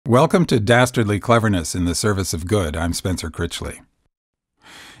Welcome to Dastardly Cleverness in the Service of Good. I'm Spencer Critchley.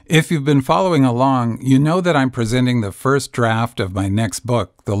 If you've been following along, you know that I'm presenting the first draft of my next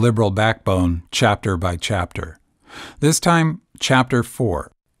book, The Liberal Backbone, chapter by chapter. This time, Chapter 4.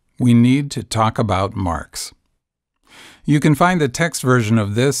 We need to talk about Marx. You can find the text version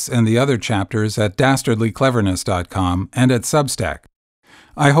of this and the other chapters at dastardlycleverness.com and at Substack.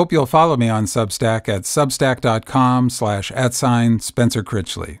 I hope you'll follow me on Substack at substack.com/@Spencer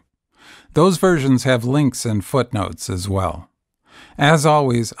Critchley. Those versions have links and footnotes as well. As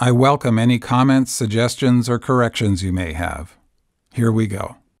always, I welcome any comments, suggestions, or corrections you may have. Here we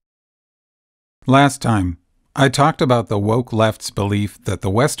go. Last time, I talked about the woke left's belief that the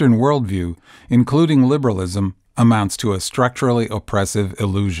Western worldview, including liberalism, amounts to a structurally oppressive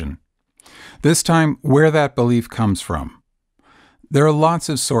illusion. This time, where that belief comes from. There are lots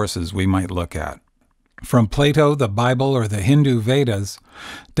of sources we might look at, from Plato, the Bible, or the Hindu Vedas,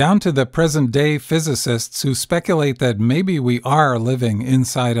 down to the present-day physicists who speculate that maybe we are living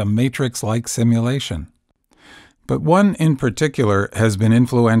inside a matrix-like simulation. But one in particular has been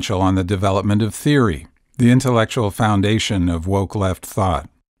influential on the development of theory, the intellectual foundation of woke left thought.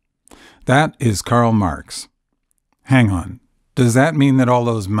 That is Karl Marx. Hang on. Does that mean that all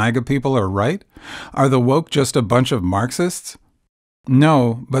those MAGA people are right? Are the woke just a bunch of Marxists?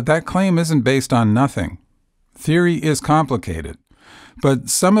 No, but that claim isn't based on nothing. Theory is complicated, but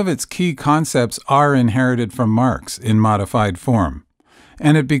some of its key concepts are inherited from Marx in modified form,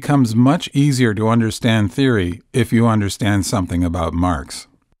 and it becomes much easier to understand theory if you understand something about Marx.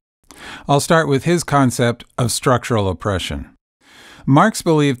 I'll start with his concept of structural oppression. Marx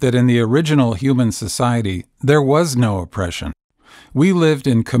believed that in the original human society, there was no oppression. We lived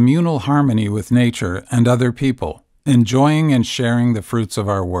in communal harmony with nature and other people, enjoying and sharing the fruits of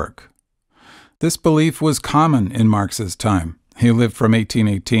our work. This belief was common in Marx's time. He lived from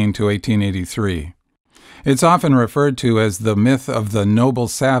 1818 to 1883. It's often referred to as the myth of the noble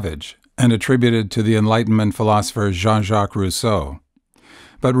savage and attributed to the Enlightenment philosopher Jean-Jacques Rousseau.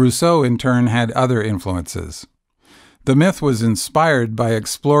 But Rousseau, in turn, had other influences. The myth was inspired by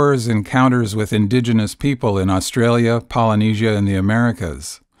explorers' encounters with indigenous people in Australia, Polynesia, and the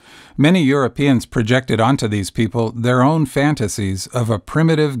Americas. Many Europeans projected onto these people their own fantasies of a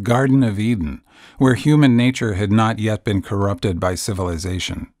primitive Garden of Eden, where human nature had not yet been corrupted by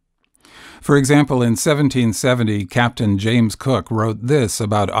civilization. For example, in 1770, Captain James Cook wrote this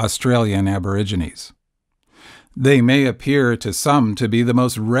about Australian Aborigines. "They may appear to some to be the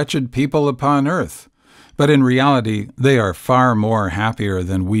most wretched people upon earth, but in reality they are far more happier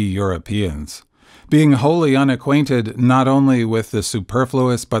than we Europeans. Being wholly unacquainted not only with the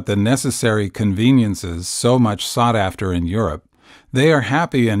superfluous but the necessary conveniences so much sought after in Europe, they are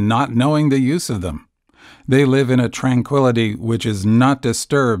happy in not knowing the use of them. They live in a tranquility which is not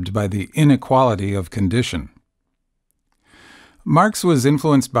disturbed by the inequality of condition." Marx was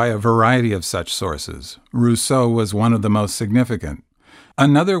influenced by a variety of such sources. Rousseau was one of the most significant.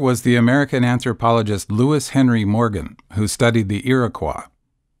 Another was the American anthropologist Lewis Henry Morgan, who studied the Iroquois.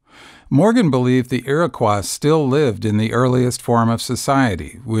 Morgan believed the Iroquois still lived in the earliest form of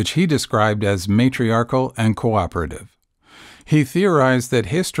society, which he described as matriarchal and cooperative. He theorized that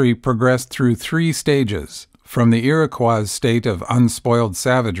history progressed through 3 stages, from the Iroquois' state of unspoiled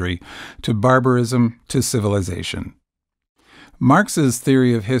savagery to barbarism to civilization. Marx's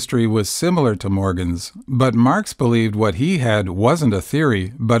theory of history was similar to Morgan's, but Marx believed what he had wasn't a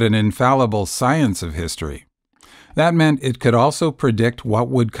theory, but an infallible science of history. That meant it could also predict what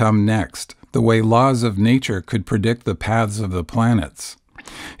would come next, the way laws of nature could predict the paths of the planets.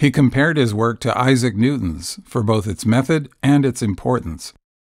 He compared his work to Isaac Newton's for both its method and its importance.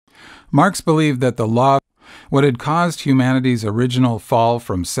 Marx believed that what had caused humanity's original fall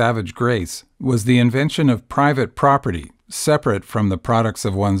from savage grace was the invention of private property, separate from the products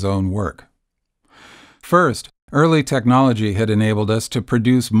of one's own work. First, early technology had enabled us to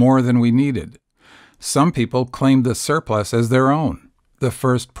produce more than we needed. Some people claimed the surplus as their own, the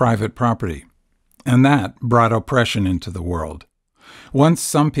first private property, and that brought oppression into the world. Once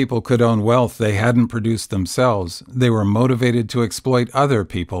some people could own wealth they hadn't produced themselves, they were motivated to exploit other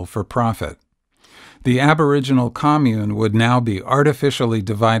people for profit. The aboriginal commune would now be artificially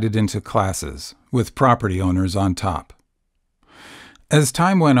divided into classes, with property owners on top. As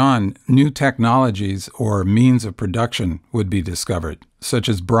time went on, new technologies or means of production would be discovered, such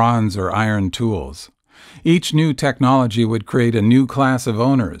as bronze or iron tools. Each new technology would create a new class of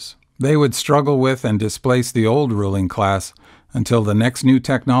owners. They would struggle with and displace the old ruling class until the next new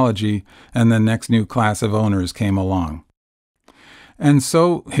technology and the next new class of owners came along. And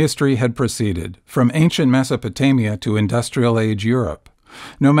so history had proceeded, from ancient Mesopotamia to industrial age Europe,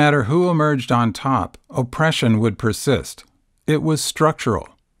 No matter who emerged on top, oppression would persist. It was structural,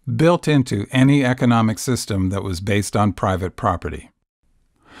 built into any economic system that was based on private property.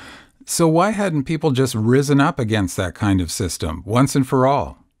 So why hadn't people just risen up against that kind of system, once and for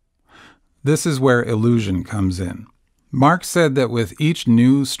all? This is where illusion comes in. Marx said that with each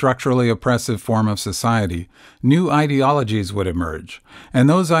new structurally oppressive form of society, new ideologies would emerge, and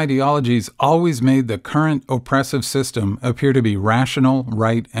those ideologies always made the current oppressive system appear to be rational,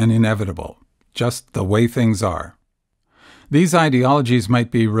 right, and inevitable, just the way things are. These ideologies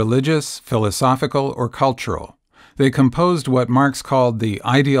might be religious, philosophical, or cultural. They composed what Marx called the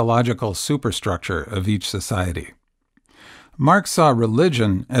ideological superstructure of each society. Marx saw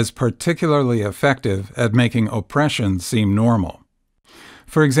religion as particularly effective at making oppression seem normal.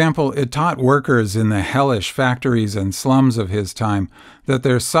 For example, it taught workers in the hellish factories and slums of his time that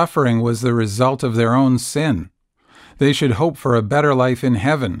their suffering was the result of their own sin. They should hope for a better life in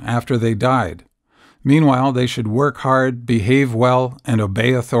heaven after they died. Meanwhile, they should work hard, behave well, and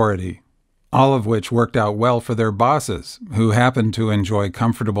obey authority, all of which worked out well for their bosses, who happened to enjoy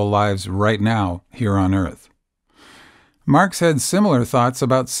comfortable lives right now here on Earth. Marx had similar thoughts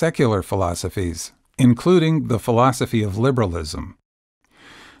about secular philosophies, including the philosophy of liberalism.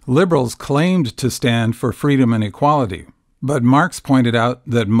 Liberals claimed to stand for freedom and equality, but Marx pointed out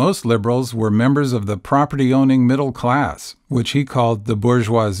that most liberals were members of the property-owning middle class, which he called the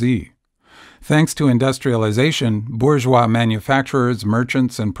bourgeoisie. Thanks to industrialization, bourgeois manufacturers,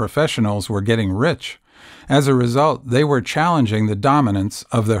 merchants, and professionals were getting rich. As a result, they were challenging the dominance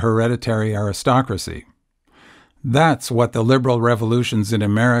of the hereditary aristocracy. That's what the liberal revolutions in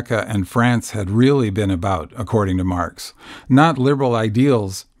America and France had really been about, according to Marx. Not liberal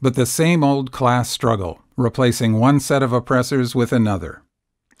ideals, but the same old class struggle, replacing one set of oppressors with another.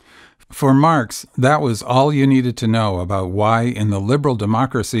 For Marx, that was all you needed to know about why, in the liberal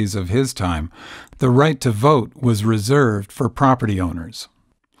democracies of his time, the right to vote was reserved for property owners.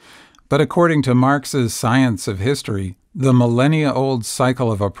 But according to Marx's Science of History, the millennia-old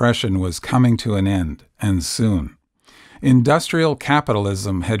cycle of oppression was coming to an end, and soon. Industrial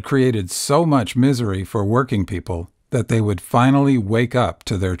capitalism had created so much misery for working people that they would finally wake up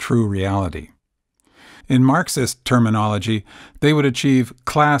to their true reality. In Marxist terminology, they would achieve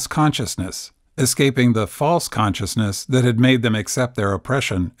class consciousness, escaping the false consciousness that had made them accept their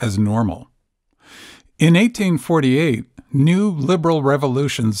oppression as normal. In 1848, new liberal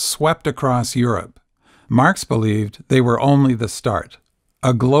revolutions swept across Europe. Marx believed they were only the start.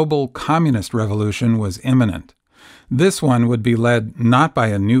 A global communist revolution was imminent. This one would be led not by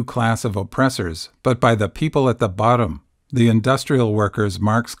a new class of oppressors, but by the people at the bottom, the industrial workers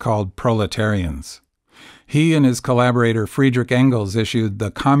Marx called proletarians. He and his collaborator Friedrich Engels issued the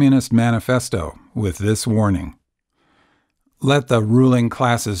Communist Manifesto with this warning: "Let the ruling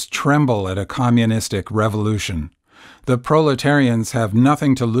classes tremble at a communistic revolution. The proletarians have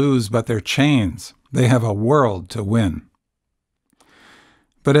nothing to lose but their chains. They have a world to win."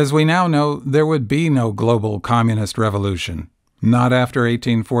 But as we now know, there would be no global communist revolution, not after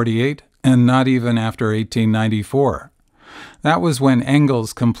 1848 and not even after 1894. That was when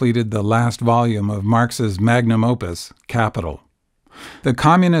Engels completed the last volume of Marx's magnum opus, Capital. The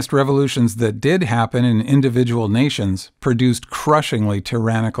communist revolutions that did happen in individual nations produced crushingly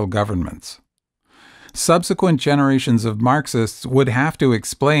tyrannical governments. Subsequent generations of Marxists would have to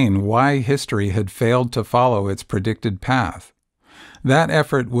explain why history had failed to follow its predicted path. That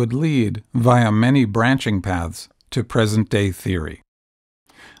effort would lead, via many branching paths, to present-day theory.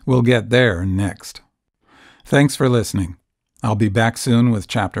 We'll get there next. Thanks for listening. I'll be back soon with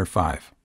Chapter 5.